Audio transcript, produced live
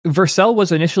Vercel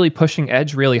was initially pushing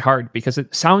Edge really hard because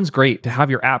it sounds great to have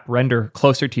your app render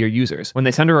closer to your users. When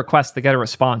they send a request, they get a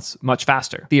response much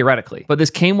faster, theoretically. But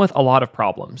this came with a lot of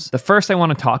problems. The first I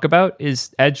want to talk about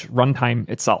is Edge Runtime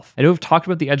itself. I know I've talked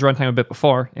about the Edge Runtime a bit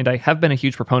before, and I have been a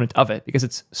huge proponent of it because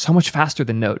it's so much faster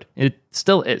than Node. It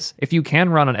still is. If you can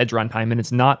run on Edge Runtime and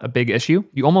it's not a big issue,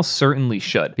 you almost certainly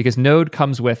should, because Node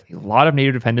comes with a lot of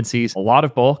native dependencies, a lot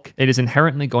of bulk. It is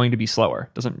inherently going to be slower.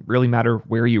 It doesn't really matter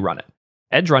where you run it.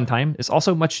 Edge Runtime is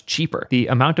also much cheaper. The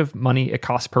amount of money it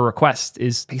costs per request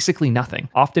is basically nothing,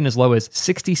 often as low as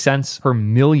 60 cents per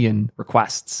million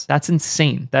requests. That's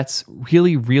insane. That's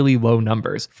really, really low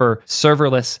numbers for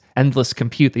serverless, endless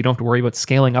compute that you don't have to worry about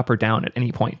scaling up or down at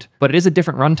any point. But it is a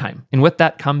different runtime, and with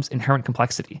that comes inherent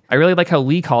complexity. I really like how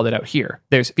Lee called it out here.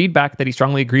 There's feedback that he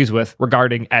strongly agrees with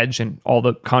regarding Edge and all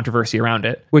the controversy around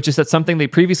it, which is that something they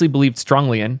previously believed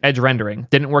strongly in, Edge rendering,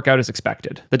 didn't work out as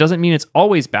expected. That doesn't mean it's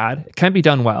always bad. It can be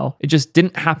done well. It just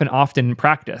didn't happen often in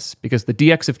practice because the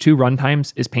DX of 2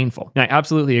 runtimes is painful. And I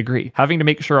absolutely agree. Having to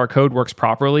make sure our code works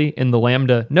properly in the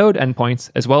Lambda node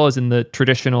endpoints, as well as in the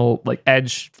traditional like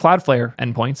Edge Cloudflare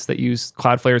endpoints that use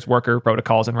Cloudflare's worker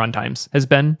protocols and runtimes, has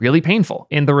been really painful.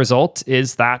 And the result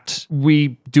is that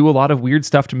we do a lot of weird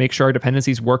stuff to make sure our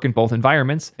dependencies work in both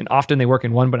environments. And often they work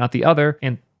in one but not the other.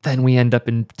 And then we end up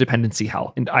in dependency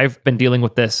hell. And I've been dealing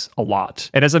with this a lot.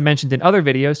 And as I mentioned in other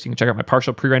videos, you can check out my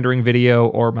partial pre-rendering video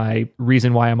or my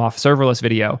reason why I'm off serverless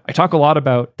video. I talk a lot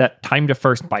about that time to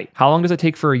first byte. How long does it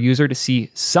take for a user to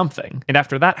see something? And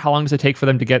after that, how long does it take for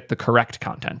them to get the correct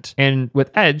content? And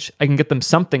with Edge, I can get them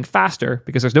something faster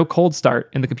because there's no cold start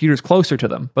and the computer's closer to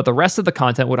them. But the rest of the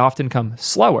content would often come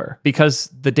slower because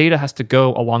the data has to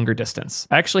go a longer distance.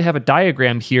 I actually have a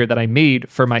diagram here that I made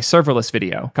for my serverless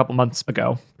video a couple months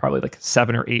ago. Probably like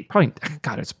 7 or 8,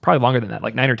 God, it's probably longer than that,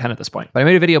 like 9 or 10 at this point. But I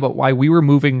made a video about why we were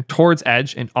moving towards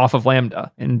Edge and off of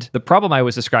Lambda. And the problem I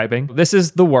was describing, this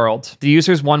is the world. The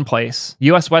user's one place.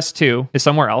 US West 2 is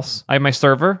somewhere else. I have my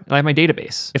server and I have my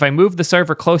database. If I move the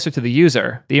server closer to the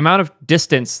user, the amount of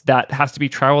distance that has to be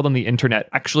traveled on the internet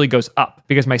actually goes up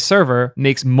because my server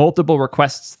makes multiple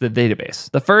requests to the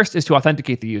database. The first is to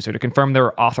authenticate the user to confirm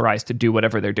they're authorized to do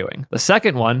whatever they're doing. The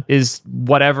second one is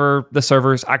whatever the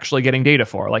server's actually getting data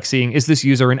for, like seeing, is this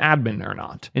user an admin or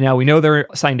not? And now we know they're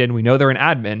signed in, we know they're an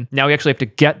admin. Now we actually have to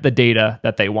get the data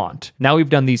that they want. Now we've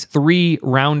done these 3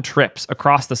 round trips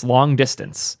across this long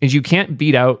distance, and you can't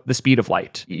beat out the speed of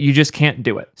light. You just can't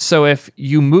do it. So if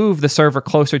you move the server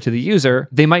closer to the user,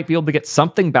 they might be able to get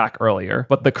something back earlier,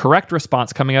 but the correct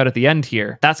response coming out at the end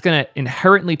here, that's going to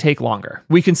inherently take longer.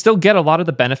 We can still get a lot of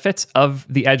the benefits of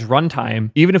the Edge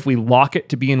runtime, even if we lock it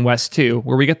to be in West 2,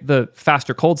 where we get the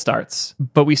faster cold starts,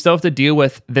 but we still have to deal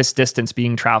with this distance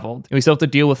being traveled. And we still have to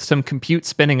deal with some compute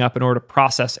spinning up in order to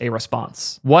process a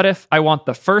response. What if I want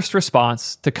the first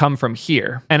response to come from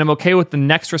here, and I'm okay with the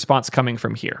next response coming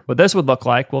from here? What this would look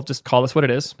like, we'll just call this what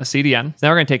it is, a CDN. So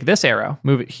now we're going to take this arrow,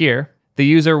 move it here. The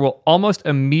user will almost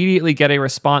immediately get a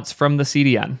response from the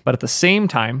CDN, but at the same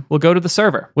time, we'll go to the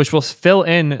server, which will fill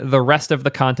in the rest of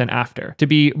the content after. To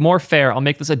be more fair, I'll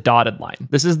make this a dotted line.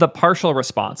 This is the partial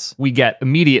response we get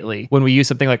immediately when we use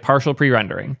something like partial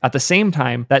pre-rendering. At the same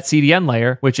time, that CDN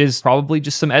layer, which is probably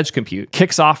just some edge compute,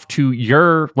 kicks off to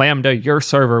your Lambda, your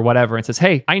server, whatever, and says,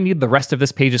 hey, I need the rest of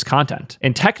this page's content.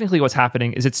 And technically what's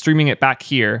happening is it's streaming it back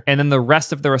here, and then the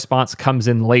rest of the response comes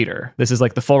in later. This is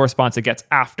like the full response it gets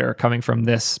after coming from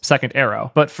this second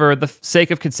arrow. But for the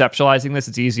sake of conceptualizing this,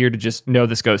 it's easier to just know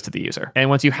this goes to the user. And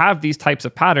once you have these types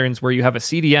of patterns where you have a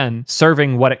CDN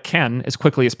serving what it can as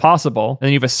quickly as possible, and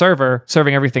then you have a server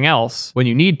serving everything else when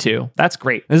you need to, that's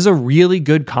great. This is a really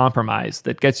good compromise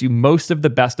that gets you most of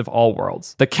the best of all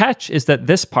worlds. The catch is that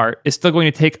this part is still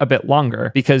going to take a bit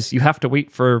longer because you have to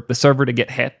wait for the server to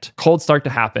get hit, cold start to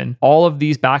happen, all of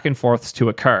these back and forths to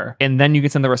occur, and then you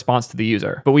can send the response to the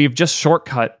user. But we've just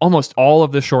shortcut almost all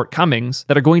of the shortcomings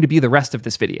that are going to be the rest of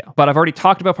this video. But I've already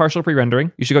talked about partial pre-rendering.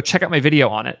 You should go check out my video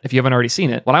on it if you haven't already seen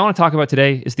it. What I want to talk about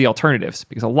today is the alternatives,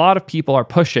 because a lot of people are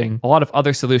pushing a lot of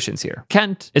other solutions here.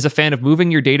 Kent is a fan of moving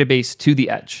your database to the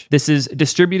edge. This is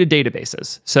distributed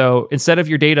databases. So instead of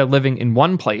your data living in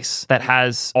one place that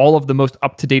has all of the most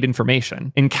up-to-date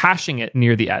information and caching it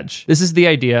near the edge, this is the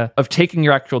idea of taking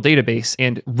your actual database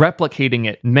and replicating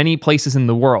it many places in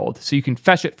the world so you can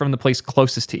fetch it from the place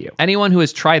closest to you. Anyone who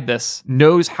has tried this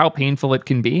knows how painful it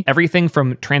can be. Everything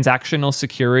from transactional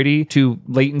security to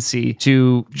latency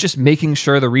to just making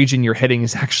sure the region you're hitting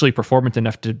is actually performant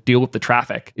enough to deal with the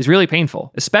traffic is really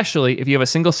painful, especially if you have a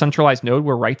single centralized node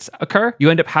where writes occur. You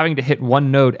end up having to hit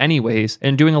one node anyways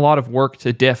and doing a lot of work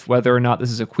to diff whether or not this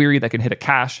is a query that can hit a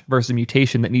cache versus a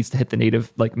mutation that needs to hit the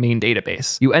native main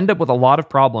database. You end up with a lot of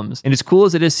problems. And as cool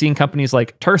as it is seeing companies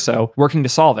like Terso working to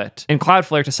solve it, and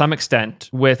Cloudflare to some extent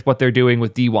with what they're doing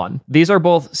with D1, these are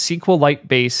both SQLite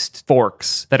based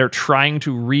forks that are trying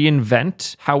to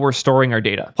reinvent how we're storing our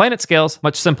data. PlanetScale's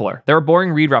much simpler. They're a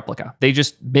boring read replica. They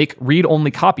just make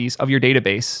read-only copies of your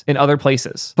database in other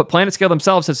places. But PlanetScale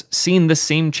themselves has seen this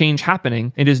same change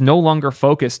happening and is no longer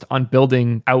focused on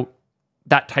building out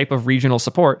that type of regional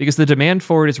support because the demand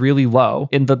for it is really low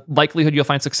and the likelihood you'll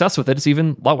find success with it is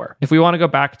even lower. If we want to go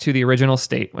back to the original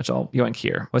state, which I'll yoink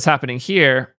here, what's happening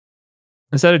here,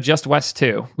 instead of just West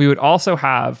 2, we would also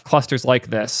have clusters like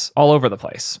this all over the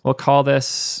place. We'll call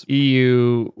this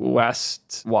EU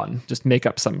West 1. Just make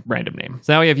up some random name.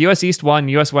 So now we have US East 1,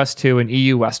 US West 2, and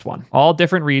EU West 1. All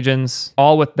different regions,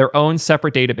 all with their own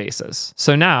separate databases.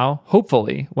 So now,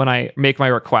 hopefully, when I make my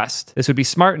request, this would be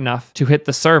smart enough to hit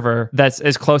the server that's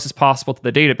as close as possible to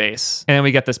the database. And then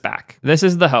we get this back. This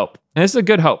is the hope. And this is a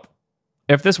good hope.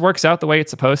 If this works out the way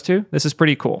it's supposed to, this is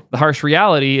pretty cool. The harsh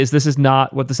reality is this is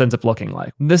not what this ends up looking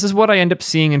like. This is what I end up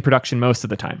seeing in production most of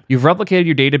the time. You've replicated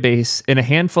your database in a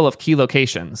handful of key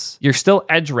locations. You're still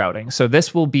edge routing, so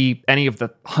this will be any of the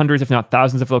hundreds, if not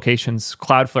thousands of locations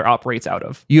Cloudflare operates out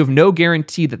of. You have no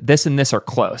guarantee that this and this are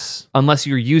close, unless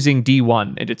you're using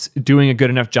D1 and it's doing a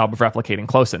good enough job of replicating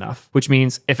close enough, which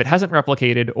means if it hasn't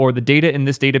replicated or the data in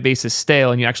this database is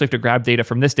stale and you actually have to grab data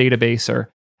from this database or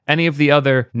any of the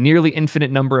other nearly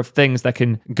infinite number of things that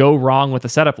can go wrong with a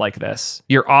setup like this,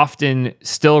 you're often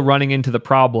still running into the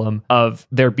problem of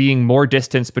there being more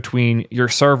distance between your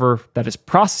server that is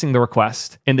processing the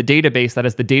request and the database that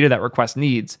is the data that request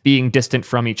needs being distant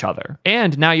from each other.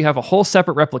 And now you have a whole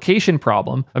separate replication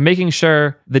problem of making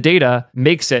sure the data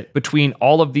makes it between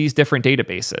all of these different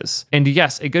databases. And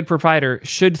yes, a good provider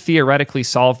should theoretically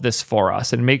solve this for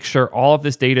us and make sure all of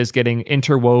this data is getting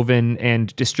interwoven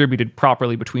and distributed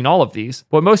properly between all of these.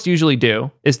 What most usually do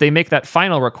is they make that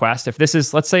final request. If this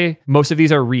is, let's say most of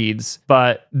these are reads,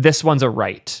 but this one's a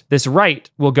write. This write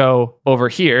will go over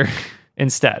here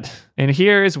instead. And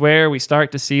here is where we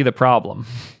start to see the problem.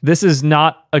 This is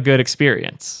not a good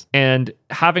experience. And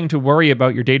having to worry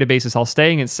about your databases all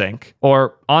staying in sync,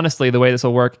 or honestly, the way this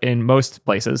will work in most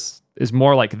places is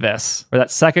more like this, where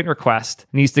that second request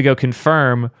needs to go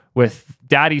confirm with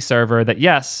daddy server that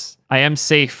yes, I am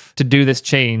safe to do this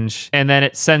change. And then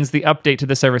it sends the update to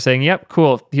the server saying, yep,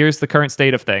 cool, here's the current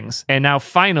state of things. And now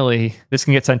finally, this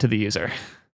can get sent to the user.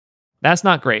 That's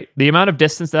not great. The amount of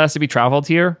distance that has to be traveled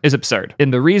here is absurd.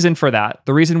 And the reason for that,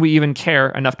 the reason we even care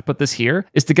enough to put this here,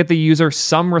 is to get the user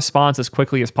some response as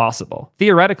quickly as possible.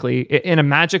 Theoretically, in a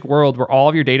magic world where all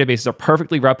of your databases are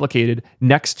perfectly replicated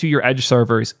next to your edge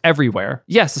servers everywhere,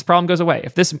 yes, this problem goes away.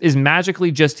 If this is magically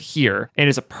just here and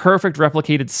is a perfect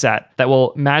replicated set that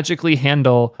will magically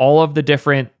handle all of the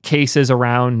different cases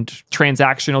around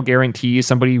transactional guarantees,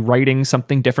 somebody writing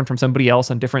something different from somebody else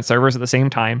on different servers at the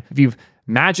same time, if you've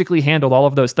magically handled all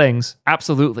of those things,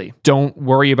 absolutely. Don't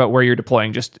worry about where you're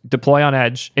deploying. Just deploy on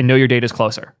edge and know your data is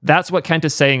closer. That's what Kent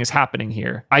is saying is happening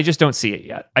here. I just don't see it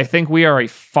yet. I think we are a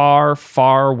far,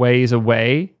 far ways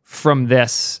away from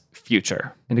this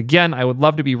future. And again, I would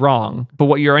love to be wrong, but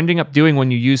what you're ending up doing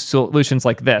when you use solutions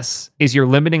like this is you're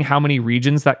limiting how many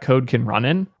regions that code can run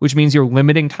in, which means you're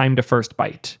limiting time to first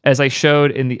byte. As I showed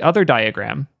in the other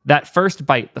diagram, that first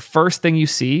byte, the first thing you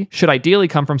see, should ideally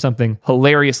come from something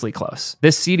hilariously close.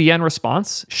 This CDN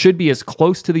response should be as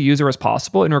close to the user as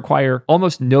possible and require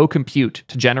almost no compute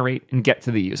to generate and get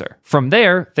to the user. From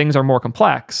there, things are more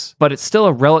complex, but it's still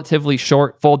a relatively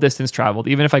short full distance traveled.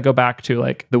 Even if I go back to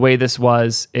like the way this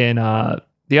was in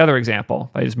the other example,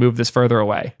 if I just move this further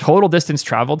away, total distance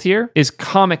traveled here is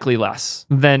comically less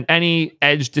than any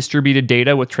edge distributed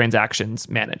data with transactions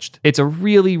managed. It's a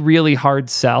really, really hard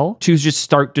sell to just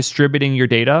start distributing your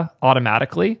data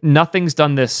automatically. Nothing's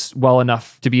done this well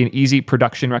enough to be an easy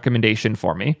production recommendation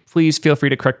for me. Please feel free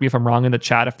to correct me if I'm wrong in the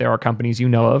chat if there are companies you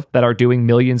know of that are doing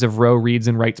millions of row reads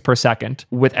and writes per second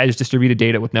with edge distributed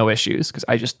data with no issues,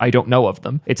 because I don't know of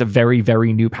them. It's a very,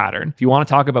 very new pattern. If you want to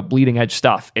talk about bleeding edge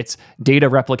stuff, it's data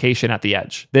replication at the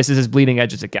edge. This is as bleeding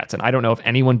edge as it gets. And I don't know of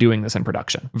anyone doing this in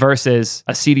production versus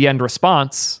a CDN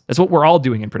response. That's what we're all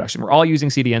doing in production. We're all using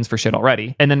CDNs for shit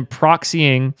already. And then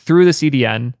proxying through the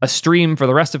CDN a stream for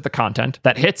the rest of the content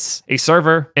that hits a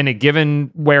server in a given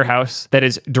warehouse that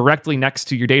is directly next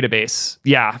to your database.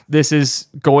 Yeah, this is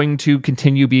going to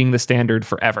continue being the standard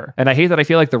forever. And I hate that I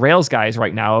feel like the Rails guys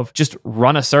right now of just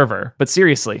run a server. But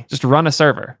seriously, just run a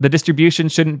server. The distribution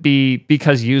shouldn't be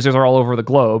because users are all over the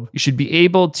globe. You should be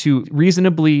able to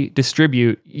reasonably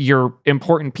distribute your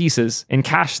important pieces and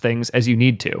cache things as you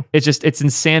need to. It's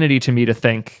insanity to me to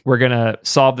think we're going to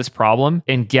solve this problem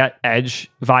and get Edge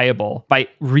viable by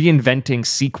reinventing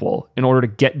SQL in order to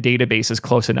get databases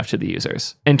close enough to the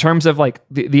users. In terms of like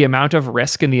the amount of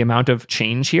risk and the amount of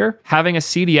change here, having a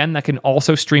CDN that can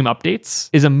also stream updates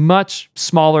is a much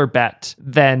smaller bet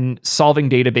than solving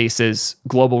databases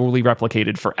globally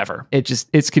replicated forever.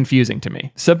 It's confusing to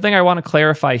me. Something I want to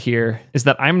clarify here is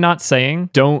that I'm not saying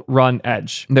don't run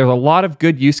Edge. There's a lot of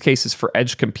good use cases for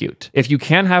Edge compute. If you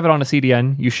can have it on a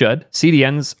CDN, you should.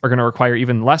 CDNs are going to require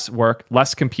even less work,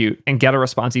 less compute, and get a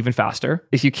response even faster.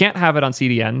 If you can't have it on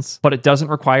CDNs, but it doesn't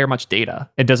require much data,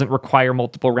 it doesn't require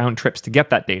multiple round trips to get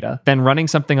that data, then running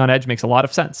something on Edge makes a lot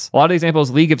of sense. A lot of the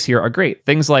examples Lee gives here are great.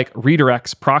 Things like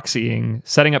redirects, proxying,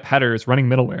 setting up headers, running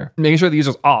middleware, making sure the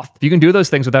user's off. If you can do those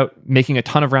things without making a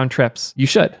ton of round trips, you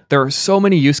should. There are so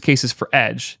many use cases for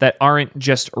Edge that aren't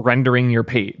just rendering your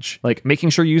page, like making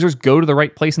sure users go to the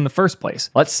right place in the first place.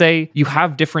 Let's say you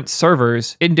have different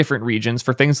servers in different regions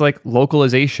for things like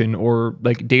localization or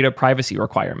like data privacy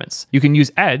requirements. You can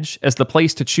use Edge as the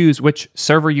place to choose which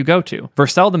server you go to.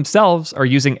 Vercel themselves are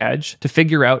using Edge to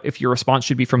figure out if your response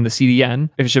should be from the CDN,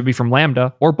 if it should be from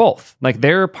Lambda, or both. Like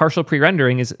their partial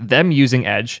pre-rendering is them using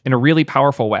Edge in a really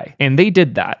powerful way. And they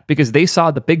did that because they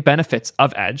saw the big benefits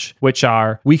of Edge, which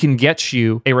are we can get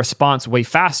you a response way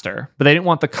faster, but they didn't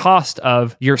want the cost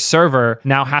of your server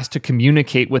now has to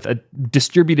communicate with a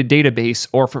distributed database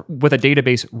or with a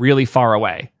database really far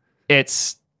away.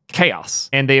 It's chaos,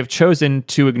 and they have chosen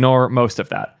to ignore most of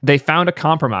that. They found a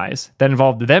compromise that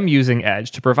involved them using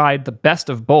Edge to provide the best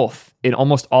of both in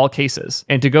almost all cases.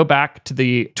 And to go back to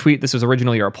the tweet this was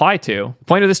originally a reply to, the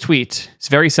point of this tweet is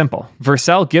very simple.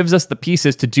 Vercel gives us the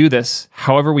pieces to do this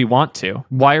however we want to.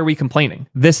 Why are we complaining?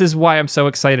 This is why I'm so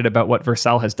excited about what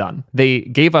Vercel has done. They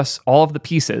gave us all of the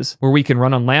pieces where we can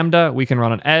run on Lambda, we can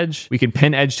run on Edge, we can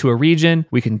pin Edge to a region,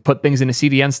 we can put things in a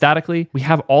CDN statically. We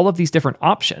have all of these different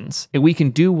options, and we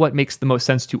can do what makes the most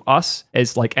sense to us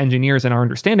as like engineers and our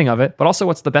understanding of it, but also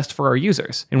what's the best for our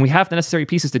users. And we have the necessary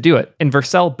pieces to do it. And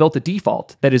Vercel built a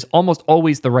default that is almost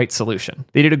always the right solution.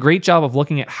 They did a great job of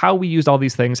looking at how we used all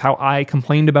these things, how I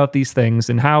complained about these things,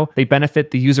 and how they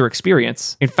benefit the user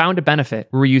experience, and found a benefit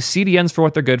where we use CDNs for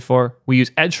what they're good for, we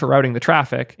use Edge for routing the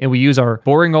traffic, and we use our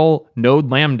boring old node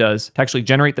lambdas to actually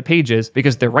generate the pages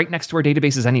because they're right next to our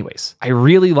databases anyways. I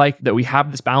really like that we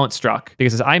have this balance struck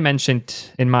because, as I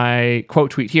mentioned in my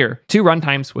quote tweet here, 2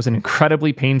 runtimes was an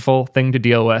incredibly painful thing to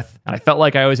deal with, and I felt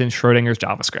like I was in Schrodinger's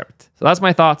JavaScript. So that's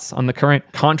my thoughts on the current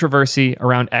controversy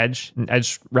around Edge and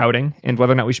Edge routing and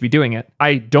whether or not we should be doing it.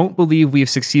 I don't believe we have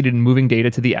succeeded in moving data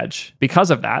to the Edge.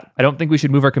 Because of that, I don't think we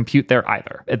should move our compute there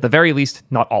either. At the very least,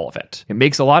 not all of it. It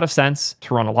makes a lot of sense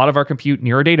to run a lot of our compute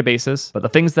near our databases, but the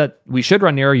things that we should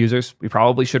run near our users, we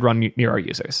probably should run near our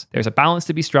users. There's a balance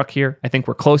to be struck here. I think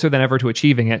we're closer than ever to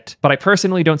achieving it, but I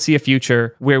personally don't see a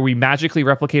future where we magically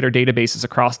replicate our databases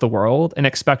across the world and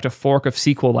expect a fork of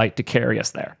SQLite to carry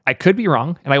us there. I could be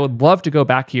wrong, and I would love to go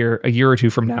back here a year or two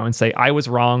from now and say, I was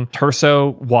wrong,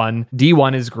 Terso won,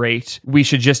 D1 is great, we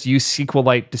should just use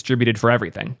SQLite distributed for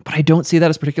everything. But I don't see that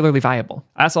as particularly viable.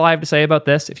 That's all I have to say about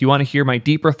this. If you want to hear my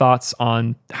deeper thoughts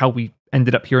on how we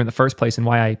ended up here in the first place and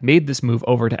why I made this move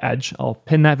over to Edge, I'll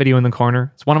pin that video in the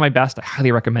corner. It's one of my best. I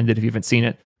highly recommend it if you haven't seen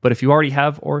it. But if you already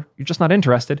have, or you're just not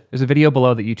interested, there's a video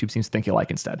below that YouTube seems to think you'll like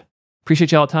instead.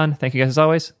 Appreciate y'all a ton. Thank you guys as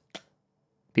always.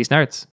 Peace, nerds.